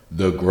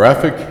The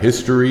Graphic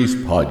Histories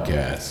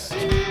Podcast.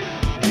 I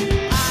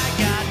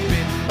got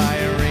bitten by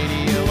a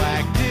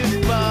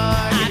radioactive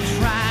bug. I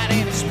tried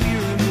an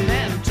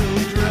experimental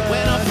drug.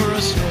 Went up for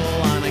a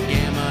stroll on a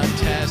gamma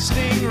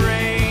testing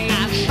range.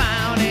 I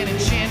found an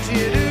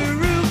enchanted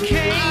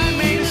hurricane. I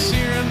made a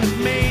serum that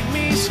made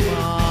me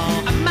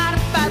small. I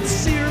modified the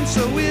serum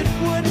so it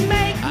would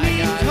make me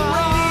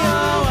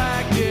tall.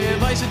 I got a radioactive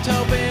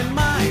isotope in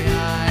my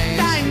eyes.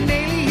 An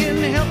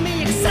alien helped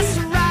me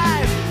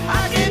accessorize.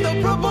 I gained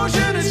the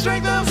proportion and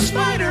strength of a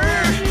spider.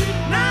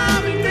 Now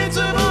I'm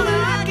invincible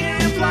and I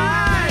can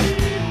fly.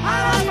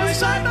 I lost my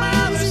sight, my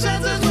other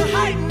senses were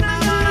heightened.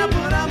 I'm gonna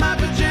put on my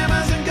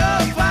pajamas and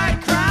go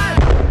fight crime.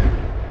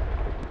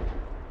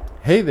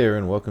 Hey there,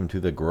 and welcome to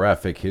the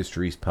Graphic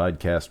Histories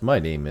Podcast. My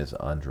name is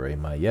Andre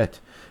Mayette,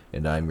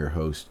 and I'm your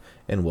host,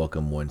 and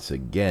welcome once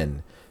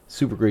again.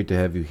 Super great to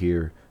have you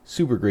here.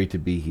 Super great to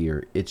be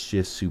here. It's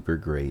just super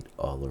great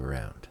all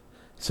around.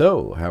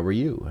 So, how are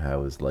you?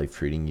 How is life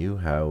treating you?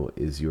 How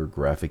is your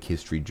graphic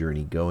history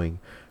journey going?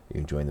 Are you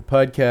enjoying the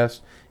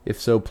podcast?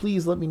 If so,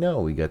 please let me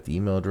know. We got the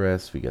email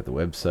address, we got the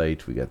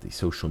website, we got the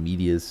social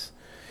medias.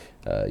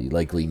 You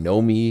likely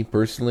know me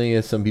personally,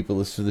 as some people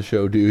listen to the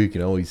show do. You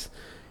can always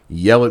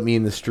yell at me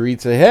in the street,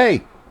 say,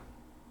 hey,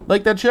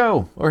 like that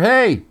show. Or,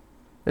 hey,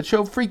 that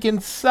show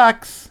freaking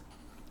sucks.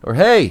 Or,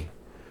 hey,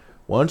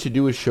 why don't you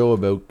do a show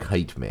about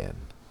Kite Man?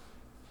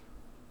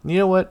 You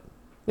know what?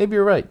 Maybe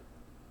you're right.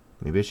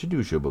 Maybe I should do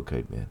a show about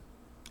Kite Man.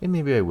 And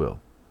maybe I will.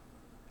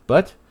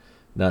 But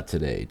not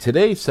today.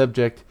 Today's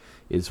subject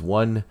is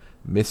one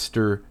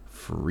Mr.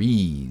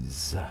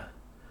 Freeze.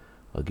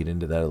 I'll get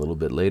into that a little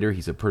bit later.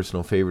 He's a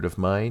personal favorite of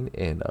mine,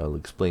 and I'll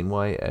explain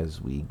why as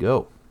we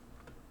go.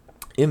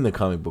 In the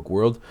comic book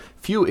world,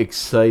 few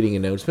exciting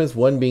announcements.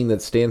 One being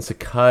that Stan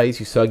Sakai's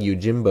Usagi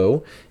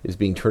Yojimbo is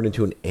being turned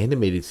into an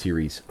animated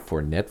series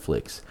for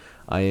Netflix.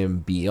 I am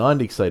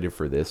beyond excited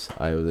for this.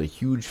 I was a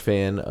huge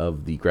fan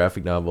of the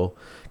graphic novel,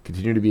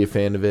 continue to be a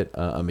fan of it.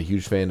 I'm a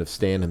huge fan of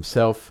Stan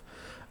himself.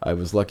 I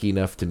was lucky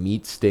enough to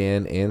meet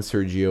Stan and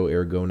Sergio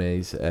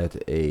Aragonés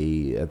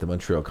at the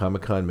Montreal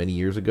Comic Con many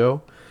years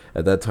ago.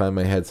 At that time,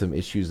 I had some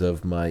issues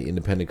of my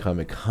independent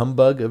comic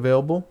Humbug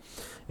available,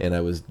 and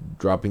I was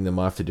dropping them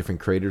off to different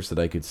creators that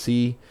I could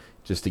see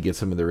just to get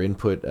some of their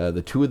input.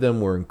 The two of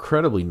them were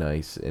incredibly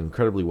nice,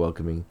 incredibly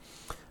welcoming.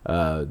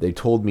 They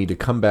told me to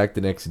come back the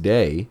next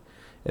day,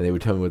 and they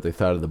would tell me what they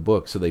thought of the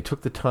book. So they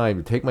took the time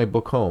to take my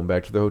book home,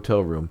 back to their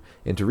hotel room,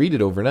 and to read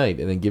it overnight,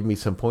 and then give me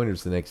some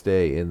pointers the next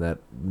day, and that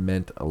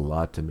meant a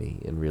lot to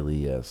me, and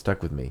really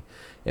stuck with me.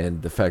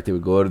 And the fact they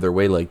would go out of their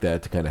way like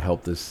that to kind of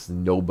help this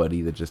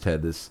nobody that just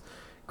had this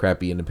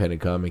crappy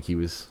independent comic he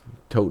was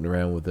toting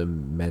around with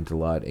him meant a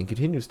lot, and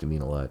continues to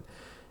mean a lot.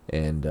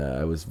 And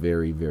I was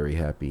very, very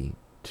happy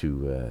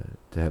to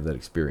have that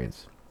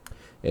experience.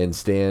 And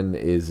Stan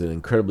is an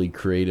incredibly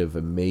creative,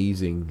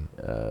 amazing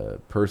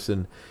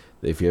person.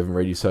 If you haven't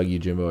read Usagi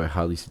Yojimbo, I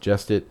highly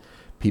suggest it.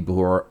 People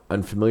who are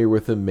unfamiliar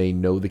with him may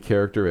know the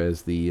character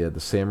as the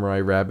samurai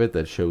rabbit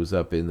that shows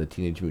up in the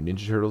Teenage Mutant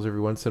Ninja Turtles every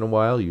once in a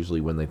while,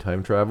 usually when they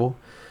time travel.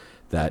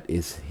 That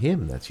is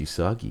him. That's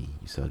Usagi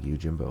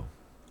Yojimbo.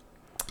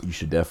 You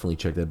should definitely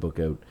check that book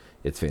out.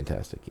 It's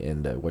fantastic.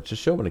 And watch the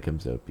show when it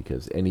comes out,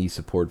 because any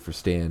support for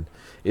Stan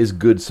is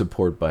good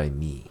support by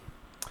me.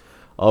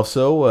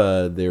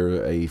 Also, there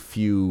are a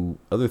few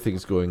other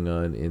things going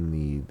on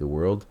in the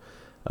world.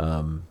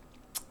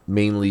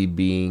 Mainly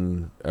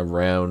being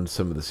around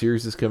some of the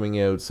series that's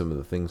coming out, some of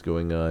the things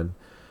going on,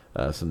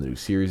 some of the new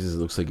series. It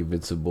looks like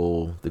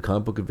Invincible, the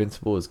comic book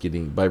Invincible, is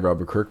getting, by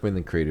Robert Kirkman,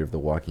 the creator of The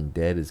Walking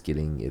Dead, is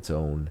getting its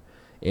own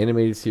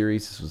animated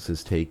series. This was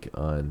his take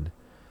on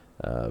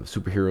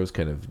superheroes,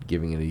 kind of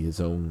giving it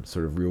his own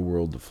sort of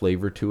real-world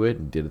flavor to it,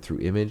 and did it through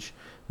Image.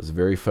 It was a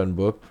very fun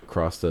book,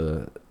 crossed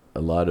a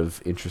lot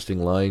of interesting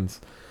lines,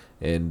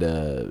 and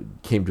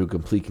came to a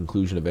complete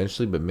conclusion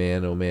eventually, but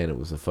man, oh man, it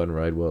was a fun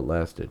ride while it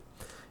lasted.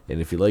 And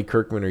if you like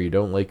Kirkman or you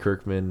don't like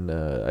Kirkman,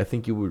 I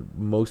think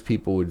most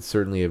people would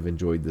certainly have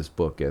enjoyed this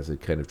book, as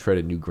it kind of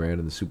treaded new ground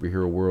in the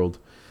superhero world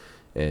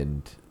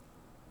and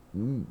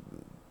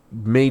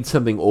made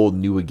something old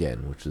new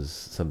again, which is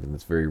something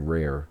that's very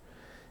rare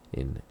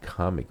in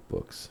comic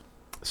books.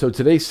 So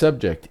today's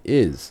subject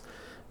is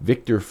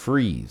Victor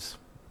Freeze,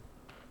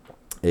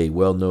 a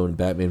well-known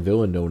Batman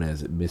villain known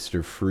as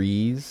Mr.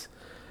 Freeze.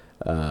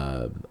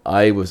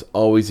 I was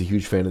always a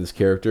huge fan of this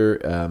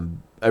character.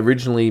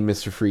 Originally,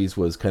 Mr. Freeze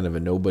was kind of a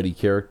nobody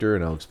character,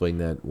 and I'll explain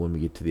that when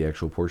we get to the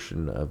actual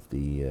portion of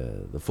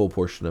the full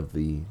portion of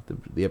the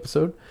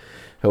episode.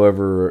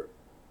 However,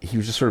 he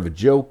was just sort of a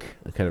joke,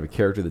 a kind of a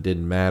character that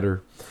didn't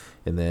matter.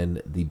 And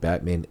then the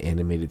Batman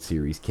animated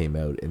series came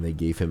out, and they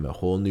gave him a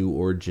whole new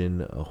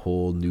origin, a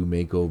whole new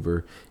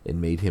makeover, and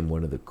made him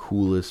one of the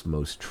coolest,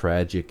 most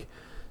tragic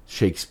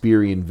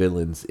Shakespearean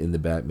villains in the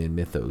Batman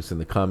mythos.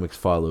 And the comics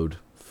followed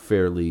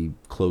fairly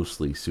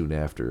closely soon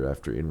after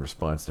in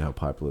response to how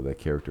popular that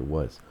character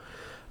was.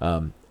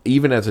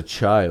 even as a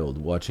child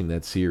watching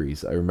that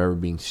series, I remember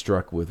being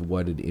struck with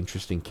what an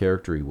interesting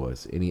character he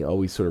was, and he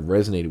always sort of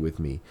resonated with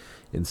me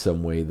in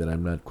some way that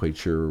I'm not quite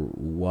sure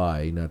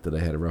why. Not that I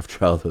had a rough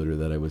childhood or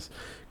that I was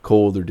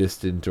cold or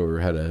distant or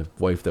had a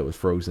wife that was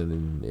frozen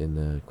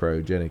in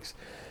cryogenics.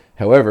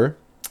 However,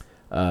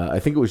 I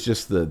think it was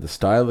just the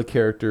style of the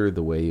character,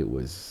 the way it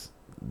was,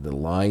 the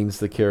lines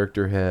the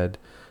character had.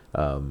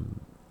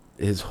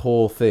 His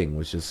whole thing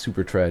was just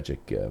super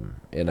tragic,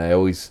 and I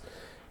always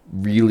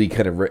really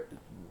kind of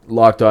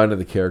locked onto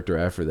the character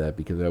after that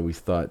because I always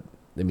thought,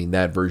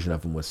 that version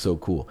of him was so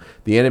cool.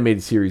 The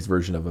animated series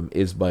version of him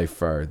is by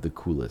far the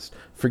coolest.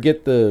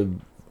 Forget the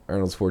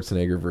Arnold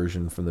Schwarzenegger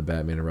version from the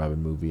Batman and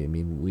Robin movie.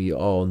 We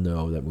all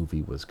know that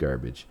movie was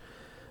garbage.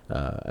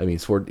 I like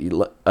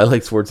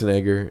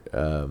Schwarzenegger.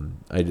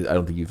 I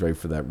don't think he's right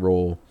for that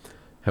role.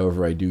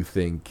 However, I do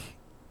think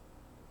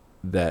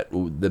that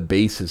the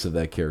basis of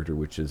that character,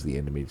 which is the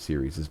animated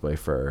series, is by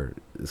far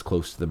as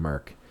close to the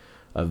mark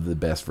of the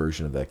best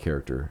version of that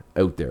character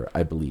out there,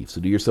 I believe. So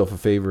do yourself a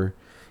favor.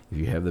 If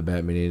you have the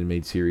Batman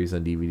animated series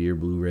on DVD or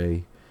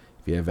Blu-ray,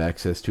 if you have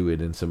access to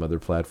it in some other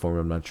platform,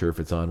 I'm not sure if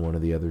it's on one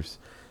of the others,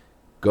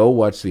 go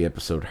watch the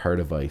episode Heart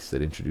of Ice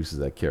that introduces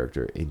that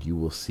character, and you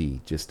will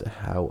see just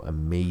how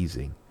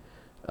amazing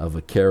of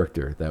a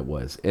character that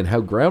was, and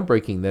how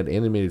groundbreaking that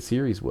animated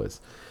series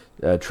was,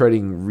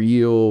 treading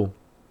real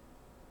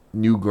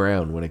new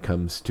ground when it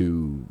comes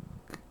to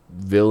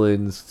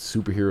villains,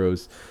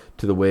 superheroes,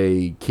 to the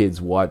way kids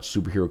watch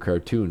superhero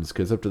cartoons,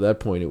 because up to that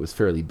point it was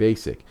fairly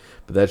basic.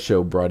 But that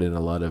show brought in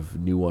a lot of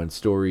nuanced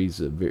stories,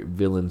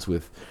 villains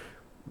with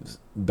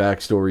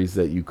backstories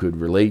that you could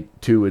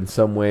relate to in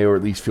some way, or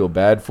at least feel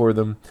bad for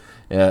them.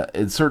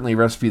 It's certainly a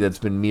recipe that's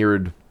been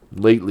mirrored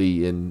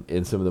lately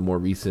in some of the more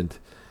recent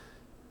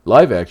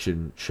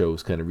live-action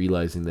shows, kind of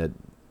realizing that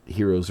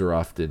heroes are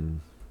often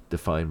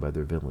defined by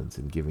their villains,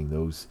 and giving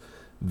those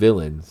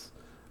villains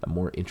a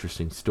more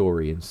interesting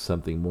story and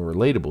something more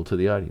relatable to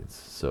the audience.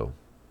 So,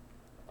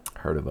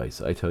 Heart of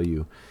Ice. I tell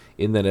you,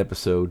 in that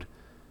episode,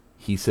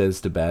 he says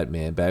to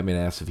Batman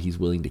asks if he's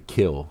willing to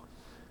kill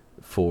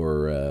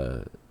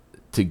to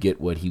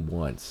get what he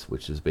wants,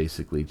 which is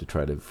basically to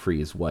try to free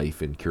his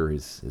wife and cure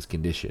his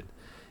condition.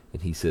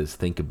 And he says,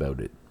 think about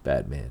it,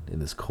 Batman, in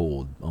this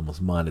cold,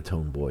 almost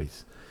monotone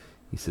voice.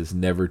 He says,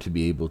 never to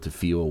be able to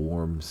feel a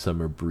warm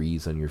summer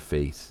breeze on your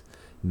face,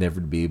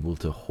 never to be able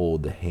to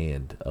hold the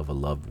hand of a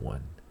loved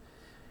one.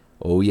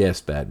 Oh yes,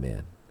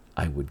 Batman,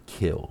 I would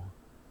kill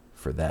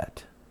for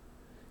that.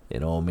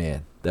 And oh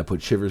man, that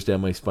put shivers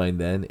down my spine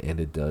then, and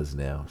it does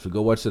now. So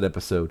go watch that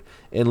episode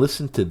and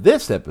listen to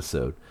this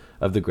episode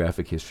of the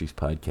Graphic Histories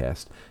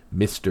podcast,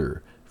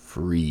 Mr.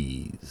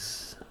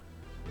 Freeze.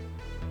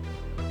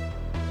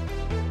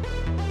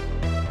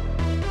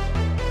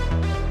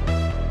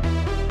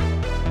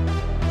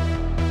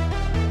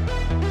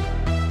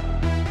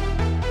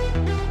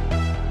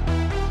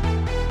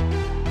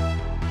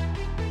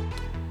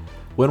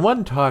 When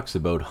one talks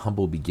about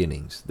humble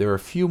beginnings, there are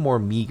few more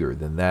meager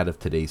than that of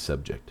today's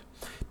subject.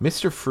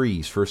 Mr.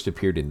 Freeze first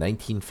appeared in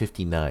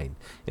 1959,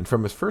 and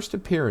from his first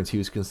appearance he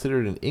was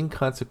considered an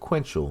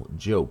inconsequential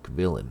joke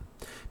villain.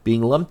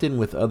 Being lumped in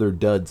with other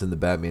duds in the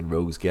Batman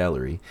Rogues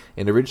Gallery,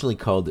 and originally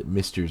called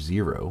Mr.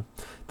 Zero,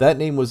 that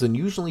name was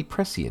unusually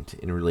prescient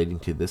in relating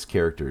to this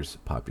character's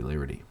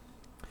popularity.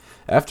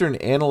 After an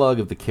analog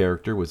of the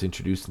character was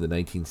introduced in the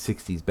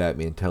 1960s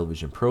Batman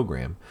television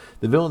program,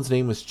 the villain's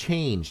name was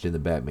changed in the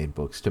Batman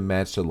books to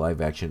match the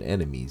live-action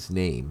enemy's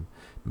name,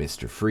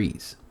 Mr.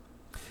 Freeze.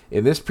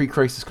 In this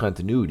pre-crisis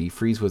continuity,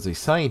 Freeze was a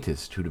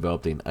scientist who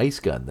developed an ice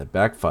gun that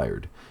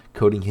backfired,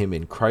 coating him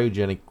in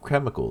cryogenic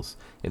chemicals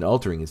and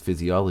altering his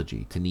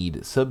physiology to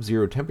need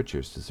sub-zero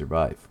temperatures to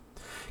survive.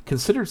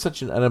 Considered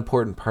such an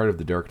unimportant part of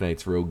the Dark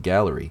Knight's Rogue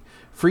Gallery,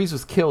 Freeze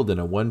was killed in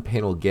a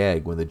one-panel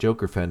gag when the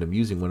Joker found him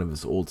using one of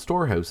his old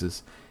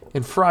storehouses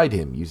and fried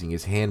him using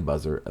his hand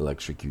buzzer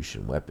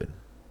electrocution weapon.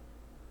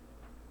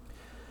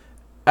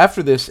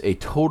 After this, a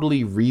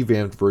totally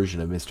revamped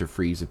version of Mr.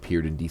 Freeze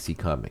appeared in DC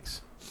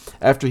Comics.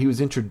 After he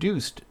was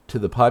introduced to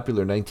the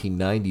popular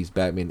 1990s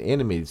Batman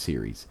animated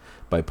series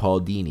by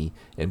Paul Dini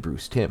and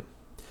Bruce Timm.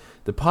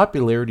 The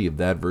popularity of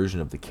that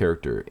version of the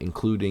character,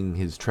 including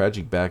his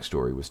tragic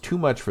backstory, was too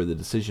much for the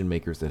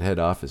decision-makers at head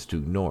office to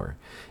ignore,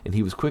 and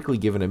he was quickly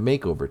given a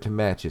makeover to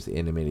match his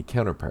animated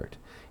counterpart,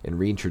 and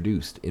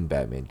reintroduced in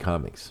Batman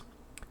comics.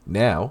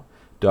 Now,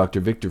 Dr.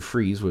 Victor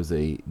Freeze was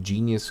a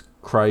genius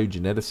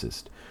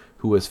cryogeneticist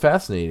who was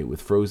fascinated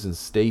with frozen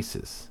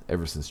stasis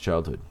ever since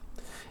childhood.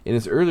 In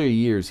his earlier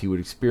years, he would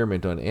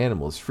experiment on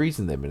animals,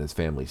 freezing them in his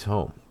family's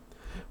home.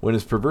 When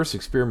his perverse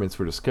experiments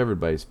were discovered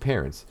by his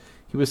parents,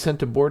 he was sent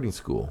to boarding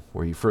school,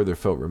 where he further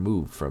felt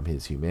removed from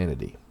his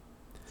humanity.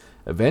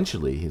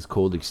 Eventually, his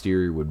cold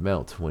exterior would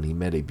melt when he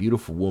met a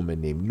beautiful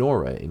woman named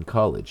Nora in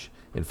college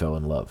and fell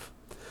in love.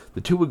 The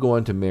two would go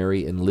on to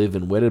marry and live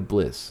in wedded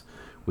bliss,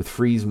 with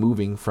Freeze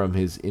moving from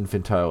his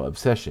infantile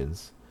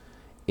obsessions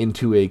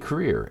into a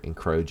career in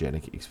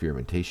cryogenic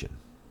experimentation.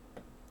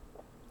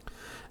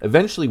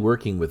 Eventually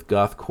working with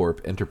GothCorp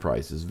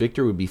Enterprises,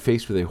 Victor would be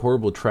faced with a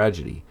horrible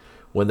tragedy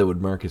one that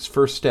would mark his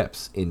first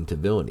steps into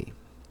villainy.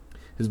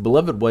 His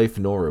beloved wife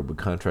Nora would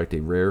contract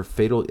a rare,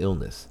 fatal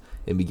illness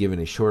and be given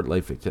a short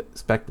life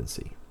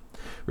expectancy.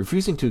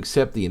 Refusing to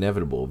accept the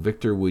inevitable,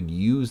 Victor would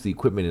use the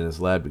equipment in his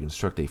lab to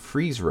construct a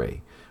freeze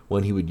ray,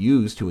 one he would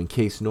use to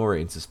encase Nora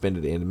in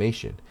suspended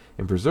animation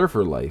and preserve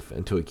her life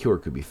until a cure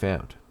could be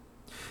found.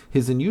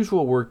 His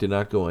unusual work did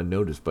not go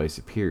unnoticed by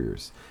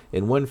superiors,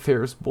 and one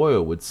Ferris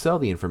Boyle would sell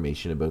the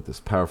information about this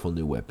powerful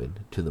new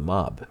weapon to the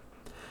mob.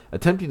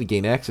 Attempting to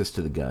gain access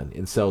to the gun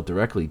and sell it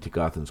directly to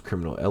Gotham's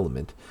criminal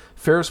element,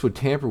 Ferris would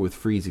tamper with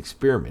Free's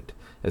experiment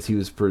as he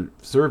was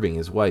preserving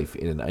his wife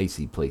in an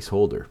icy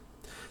placeholder.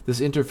 This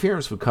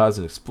interference would cause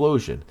an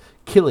explosion,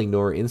 killing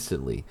Nora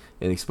instantly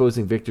and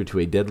exposing Victor to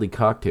a deadly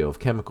cocktail of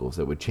chemicals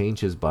that would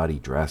change his body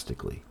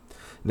drastically.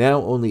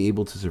 Now only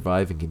able to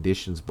survive in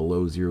conditions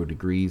below 0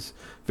 degrees,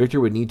 Victor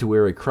would need to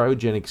wear a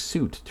cryogenic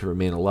suit to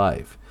remain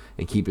alive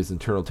and keep his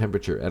internal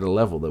temperature at a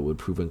level that would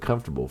prove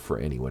uncomfortable for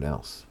anyone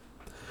else.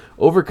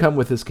 Overcome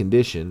with this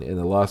condition and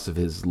the loss of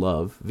his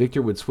love,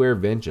 Victor would swear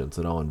vengeance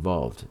on all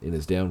involved in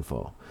his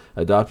downfall,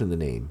 adopting the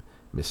name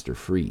Mr.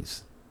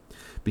 Freeze,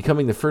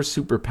 becoming the first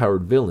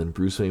superpowered villain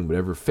Bruce Wayne would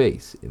ever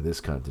face in this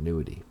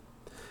continuity.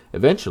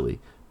 Eventually,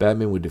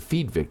 Batman would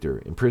defeat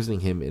Victor, imprisoning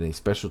him in a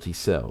specialty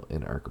cell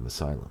in Arkham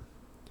Asylum.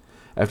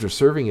 After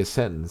serving his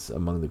sentence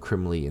among the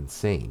criminally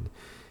insane,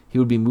 he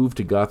would be moved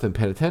to Gotham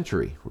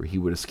Penitentiary, where he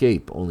would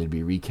escape only to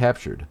be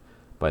recaptured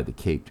by the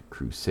Caped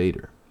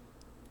Crusader.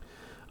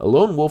 A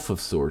lone wolf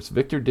of sorts,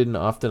 Victor didn't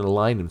often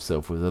align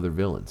himself with other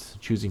villains,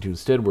 choosing to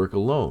instead work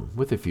alone,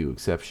 with a few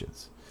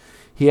exceptions.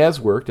 He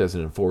has worked as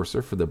an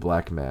enforcer for the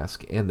Black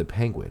Mask and the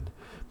Penguin,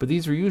 but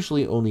these were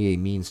usually only a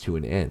means to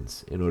an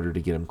end, in order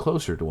to get him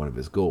closer to one of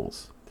his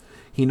goals.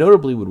 He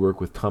notably would work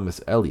with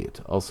Thomas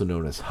Elliot, also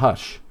known as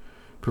Hush,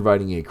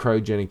 providing a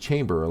cryogenic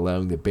chamber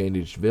allowing the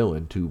bandaged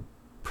villain to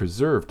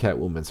preserve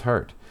Catwoman's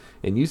heart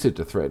and use it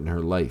to threaten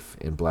her life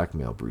and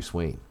blackmail Bruce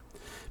Wayne.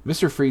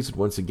 Mr. Freeze would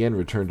once again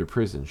return to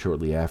prison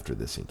shortly after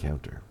this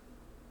encounter.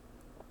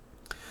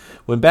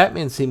 When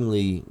Batman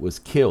seemingly was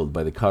killed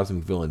by the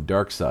cosmic villain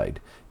Darkseid,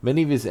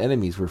 many of his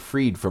enemies were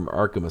freed from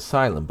Arkham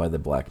Asylum by the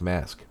Black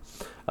Mask.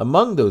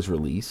 Among those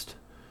released,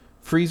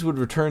 Freeze would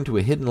return to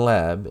a hidden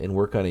lab and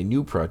work on a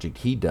new project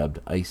he dubbed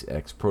Ice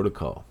X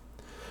Protocol.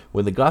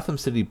 When the Gotham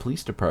City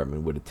Police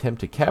Department would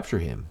attempt to capture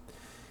him,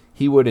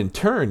 he would in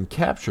turn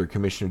capture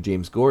Commissioner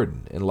James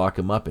Gordon and lock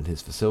him up in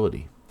his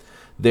facility.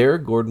 There,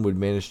 Gordon would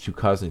manage to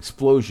cause an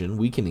explosion,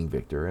 weakening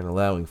Victor and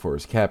allowing for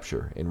his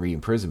capture and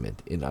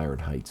re-imprisonment in Iron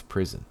Heights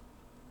prison.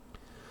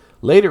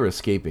 Later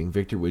escaping,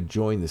 Victor would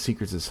join the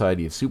secret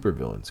society of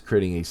supervillains,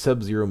 creating a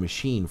Sub-Zero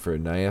machine for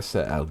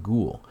Nyassa Al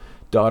Ghul,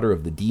 daughter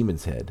of the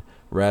Demon's Head,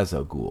 Ra's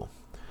al Ghul.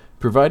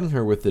 Providing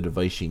her with the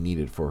device she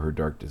needed for her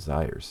dark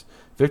desires,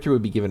 Victor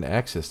would be given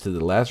access to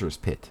the Lazarus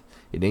Pit,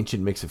 an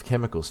ancient mix of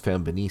chemicals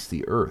found beneath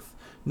the earth,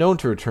 known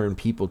to return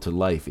people to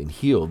life and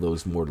heal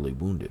those mortally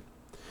wounded.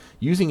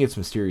 Using its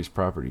mysterious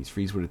properties,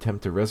 Freeze would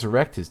attempt to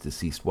resurrect his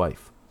deceased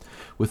wife.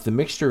 With the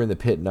mixture in the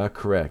pit not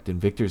correct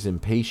and Victor's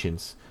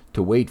impatience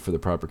to wait for the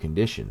proper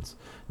conditions,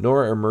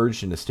 Nora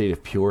emerged in a state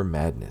of pure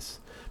madness,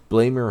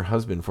 blaming her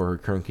husband for her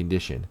current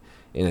condition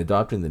and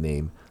adopting the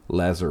name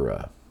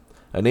Lazara.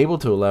 Unable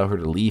to allow her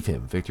to leave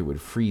him, Victor would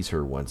freeze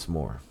her once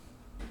more.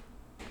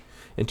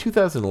 In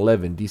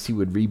 2011, DC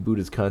would reboot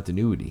its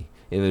continuity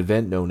in an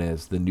event known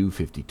as the New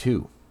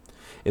 52.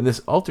 In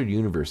this altered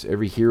universe,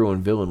 every hero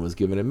and villain was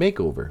given a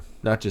makeover,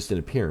 not just in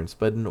appearance,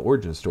 but an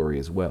origin story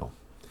as well.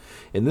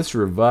 In this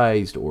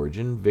revised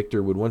origin,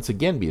 Victor would once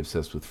again be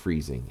obsessed with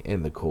freezing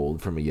and the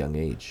cold from a young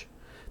age.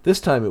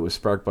 This time it was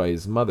sparked by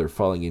his mother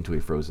falling into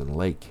a frozen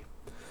lake.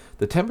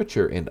 The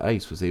temperature and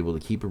ice was able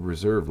to keep her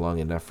preserved long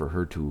enough for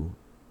her to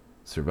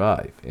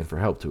survive and for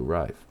help to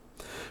arrive.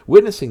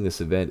 Witnessing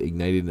this event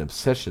ignited an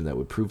obsession that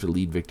would prove to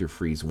lead Victor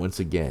Freeze once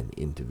again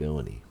into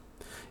villainy.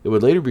 It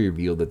would later be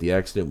revealed that the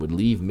accident would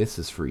leave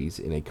Mrs. Freeze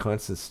in a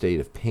constant state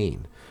of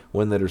pain,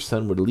 one that her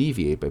son would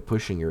alleviate by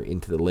pushing her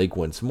into the lake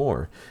once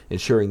more,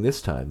 ensuring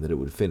this time that it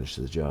would finish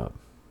the job.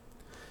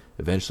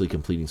 Eventually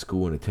completing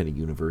school and attending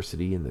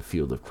university in the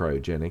field of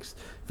cryogenics,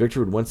 Victor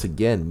would once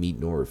again meet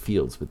Nora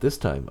Fields, but this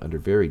time under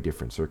very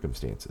different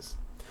circumstances.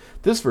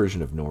 This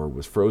version of Nora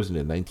was frozen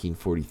in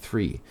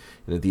 1943,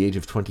 and at the age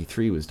of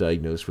 23 was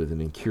diagnosed with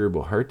an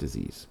incurable heart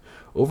disease.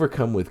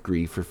 Overcome with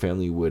grief, her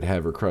family would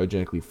have her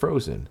cryogenically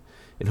frozen,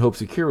 in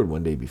hopes a cure would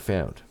one day be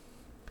found.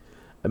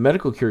 A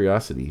medical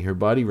curiosity, her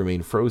body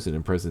remained frozen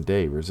in present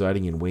day,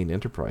 residing in Wayne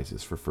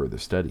Enterprises for further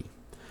study.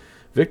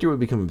 Victor would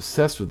become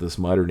obsessed with this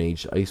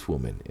modern-age ice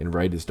woman and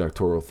write his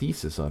doctoral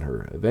thesis on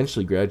her,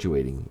 eventually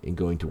graduating and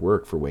going to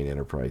work for Wayne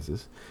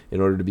Enterprises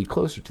in order to be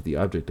closer to the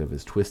object of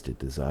his twisted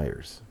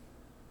desires.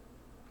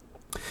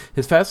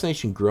 His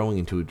fascination growing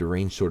into a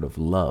deranged sort of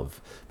love,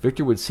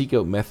 Victor would seek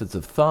out methods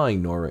of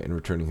thawing Nora and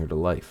returning her to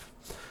life.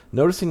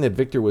 Noticing that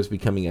Victor was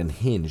becoming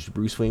unhinged,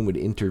 Bruce Wayne would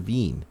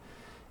intervene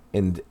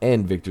and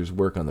end Victor's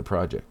work on the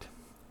project.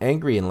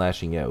 Angry and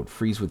lashing out,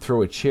 Freeze would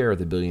throw a chair at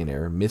the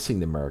billionaire, missing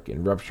the mark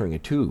and rupturing a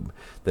tube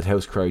that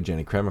housed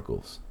cryogenic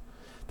chemicals.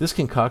 This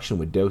concoction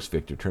would douse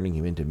Victor, turning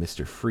him into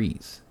Mr.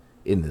 Freeze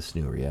in this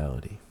new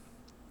reality.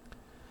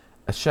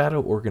 A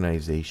shadow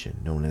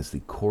organization known as the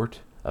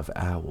Court of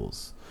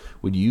Owls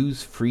would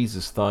use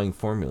Freeze's thawing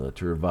formula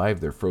to revive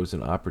their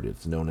frozen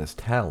operatives known as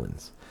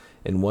Talons,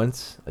 and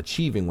once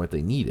achieving what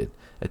they needed,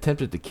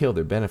 attempted to kill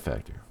their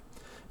benefactor.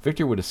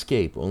 Victor would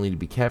escape, only to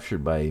be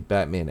captured by a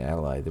Batman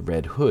ally, the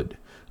Red Hood,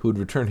 who would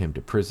return him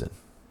to prison.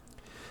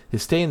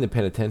 His stay in the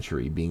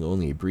penitentiary being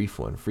only a brief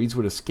one, Freeze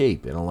would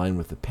escape and align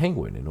with the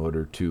Penguin in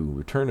order to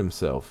return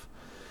himself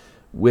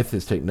with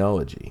his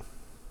technology.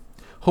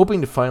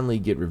 Hoping to finally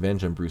get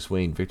revenge on Bruce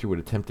Wayne, Victor would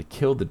attempt to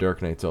kill the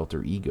Dark Knight's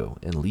alter ego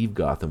and leave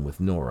Gotham with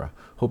Nora,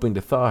 hoping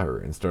to thaw her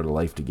and start a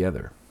life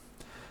together.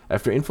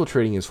 After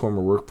infiltrating his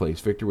former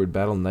workplace, Victor would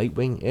battle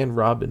Nightwing and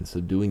Robin,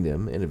 subduing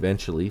them, and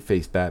eventually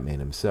face Batman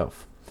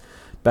himself.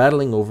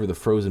 Battling over the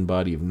frozen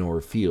body of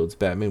Nora Fields,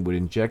 Batman would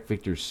inject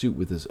Victor's suit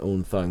with his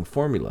own thawing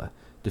formula,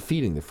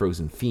 defeating the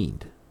frozen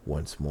fiend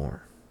once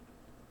more.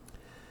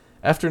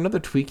 After another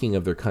tweaking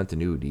of their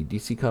continuity,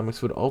 DC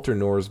Comics would alter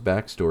Nora's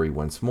backstory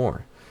once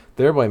more,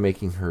 thereby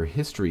making her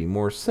history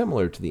more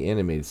similar to the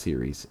animated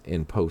series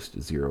in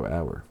post-Zero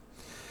Hour.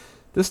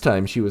 This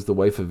time she was the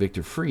wife of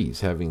Victor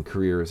Freeze, having a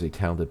career as a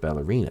talented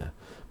ballerina,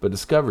 but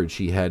discovered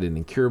she had an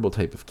incurable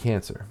type of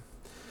cancer.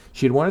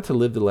 She had wanted to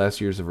live the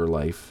last years of her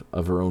life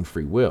of her own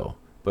free will,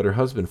 but her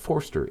husband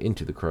forced her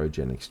into the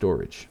cryogenic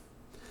storage.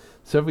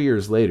 Several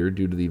years later,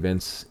 due to the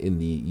events in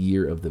the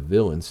Year of the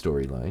Villain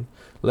storyline,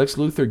 Lex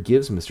Luthor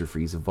gives Mr.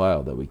 Freeze a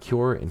vial that would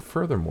cure and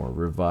furthermore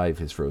revive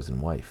his frozen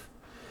wife.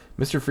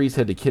 Mr. Freeze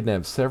had to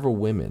kidnap several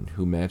women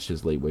who matched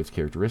his late wife's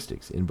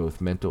characteristics in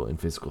both mental and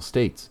physical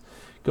states,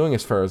 going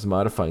as far as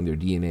modifying their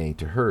DNA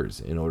to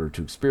hers in order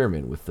to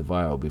experiment with the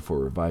vial before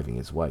reviving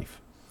his wife.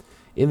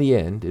 In the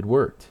end, it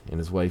worked, and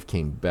his wife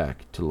came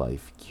back to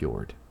life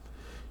cured.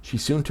 She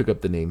soon took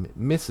up the name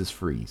Mrs.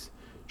 Freeze,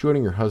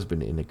 joining her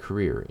husband in a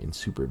career in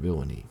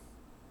supervillainy.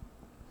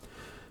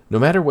 No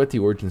matter what the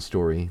origin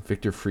story,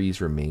 Victor Freeze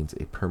remains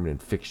a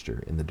permanent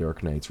fixture in the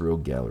Dark Knight's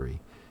rogue gallery,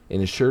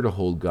 and is sure to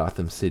hold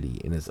Gotham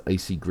City in his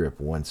icy grip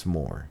once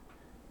more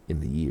in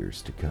the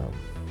years to come.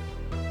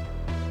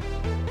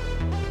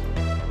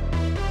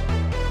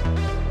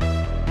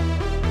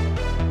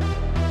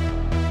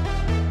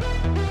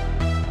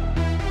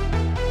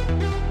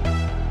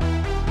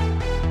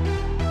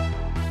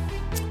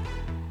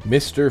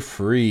 Mr.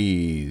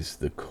 Freeze,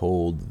 the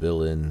cold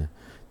villain,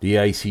 the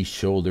icy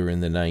shoulder in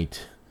the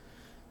night.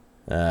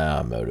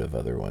 I'm out of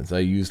other ones. I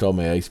used all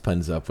my ice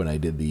puns up when I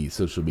did the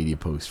social media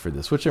post for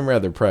this, which I'm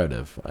rather proud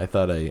of. I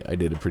thought I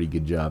did a pretty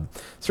good job.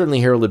 Certainly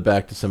heralded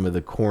back to some of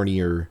the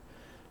cornier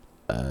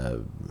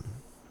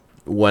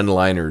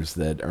one-liners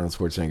that Arnold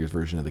Schwarzenegger's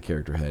version of the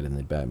character had in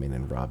the Batman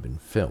and Robin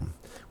film,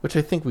 which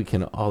I think we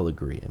can all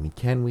agree. I mean,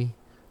 can we?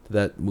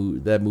 That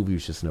movie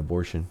was just an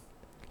abortion.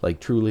 Like,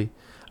 truly.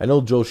 I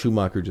know Joel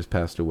Schumacher just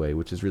passed away,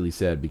 which is really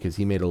sad because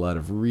he made a lot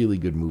of really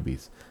good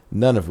movies,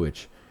 none of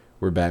which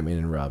were Batman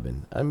and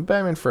Robin.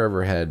 Batman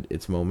Forever had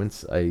its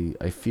moments. I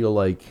feel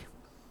like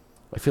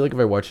if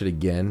I watch it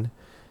again,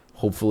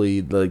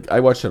 hopefully, like, I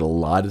watched it a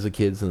lot as a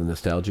kid, so the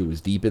nostalgia was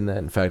deep in that.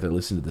 In fact, I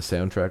listened to the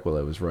soundtrack while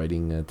I was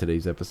writing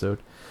today's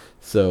episode,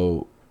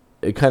 so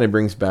it kind of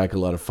brings back a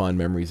lot of fond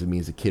memories of me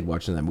as a kid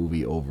watching that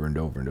movie over and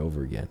over and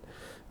over again.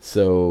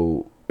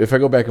 So if I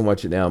go back and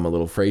watch it now, I'm a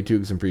little afraid to,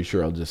 because I'm pretty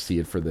sure I'll just see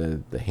it for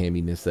the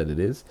hamminess that it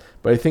is.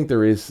 But I think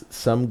there is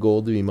some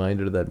gold to be mined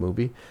out of that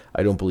movie.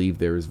 I don't believe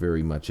there is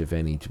very much, if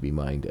any, to be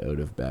mined out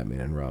of Batman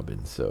and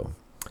Robin. So,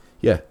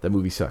 yeah, that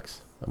movie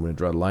sucks. I'm going to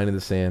draw a line in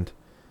the sand.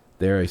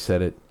 There, I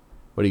said it.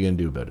 What are you going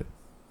to do about it?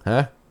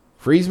 Huh?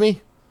 Freeze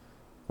me?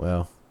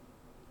 Well,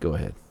 go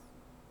ahead.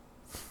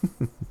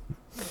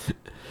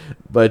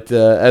 But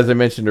as I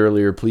mentioned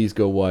earlier, please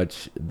go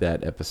watch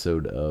that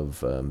episode of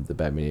the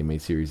Batman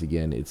animated series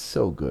again. It's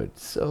so good.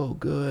 So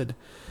good.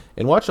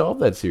 And watch all of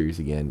that series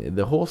again.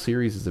 The whole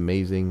series is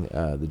amazing.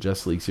 The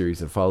Justice League series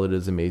that followed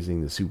is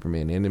amazing. The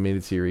Superman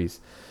animated series,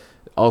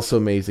 also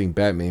amazing.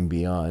 Batman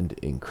Beyond,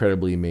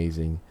 incredibly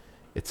amazing.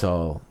 It's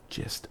all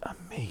just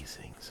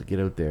amazing. So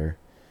get out there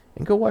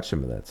and go watch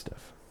some of that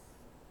stuff.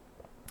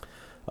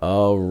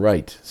 All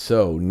right.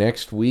 So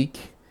next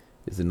week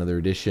is another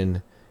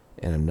edition.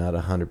 And I'm not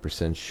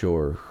 100%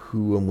 sure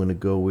who I'm going to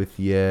go with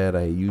yet.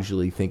 I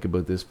usually think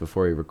about this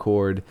before I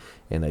record,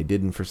 and I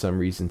didn't for some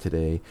reason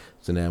today.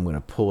 So now I'm going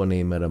to pull a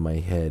name out of my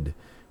head.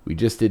 We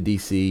just did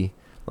DC.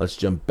 Let's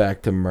jump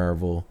back to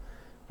Marvel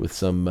with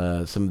some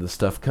of the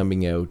stuff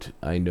coming out.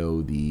 I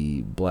know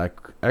the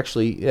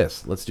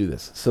yes, let's do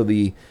this. So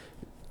the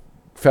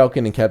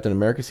Falcon and Captain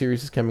America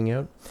series is coming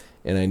out.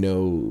 And I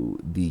know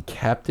the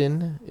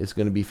Captain is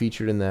going to be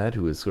featured in that,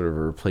 who is sort of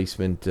a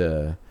replacement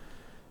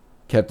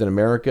Captain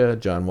America,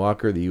 John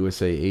Walker, the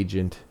USA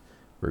agent.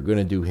 We're going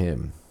to do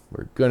him.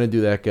 We're going to do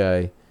that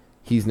guy.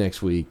 He's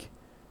next week.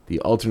 The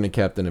alternate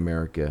Captain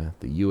America,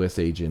 the US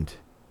agent.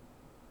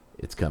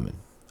 It's coming.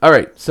 All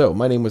right, so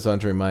my name was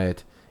Andre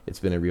Myatt.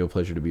 It's been a real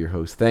pleasure to be your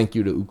host. Thank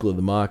you to Ookla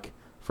the Mock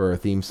for our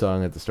theme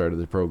song at the start of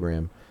the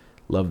program.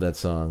 Love that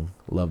song.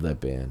 Love that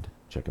band.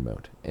 check them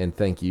out. And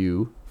thank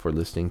you for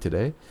listening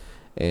today.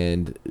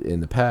 And in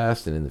the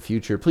past and in the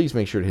future, please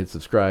make sure to hit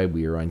subscribe.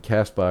 We are on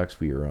Castbox,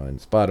 we are on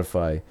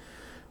Spotify,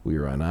 we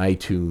are on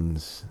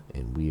iTunes,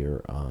 and we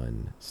are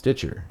on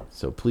Stitcher.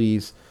 So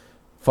please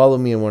follow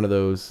me on one of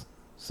those,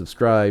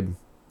 subscribe,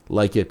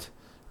 like it.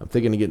 I'm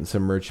thinking of getting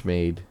some merch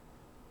made.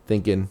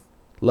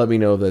 Let me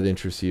know if that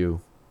interests you.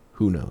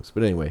 Who knows?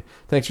 But anyway,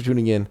 thanks for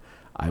tuning in.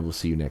 I will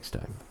see you next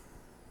time.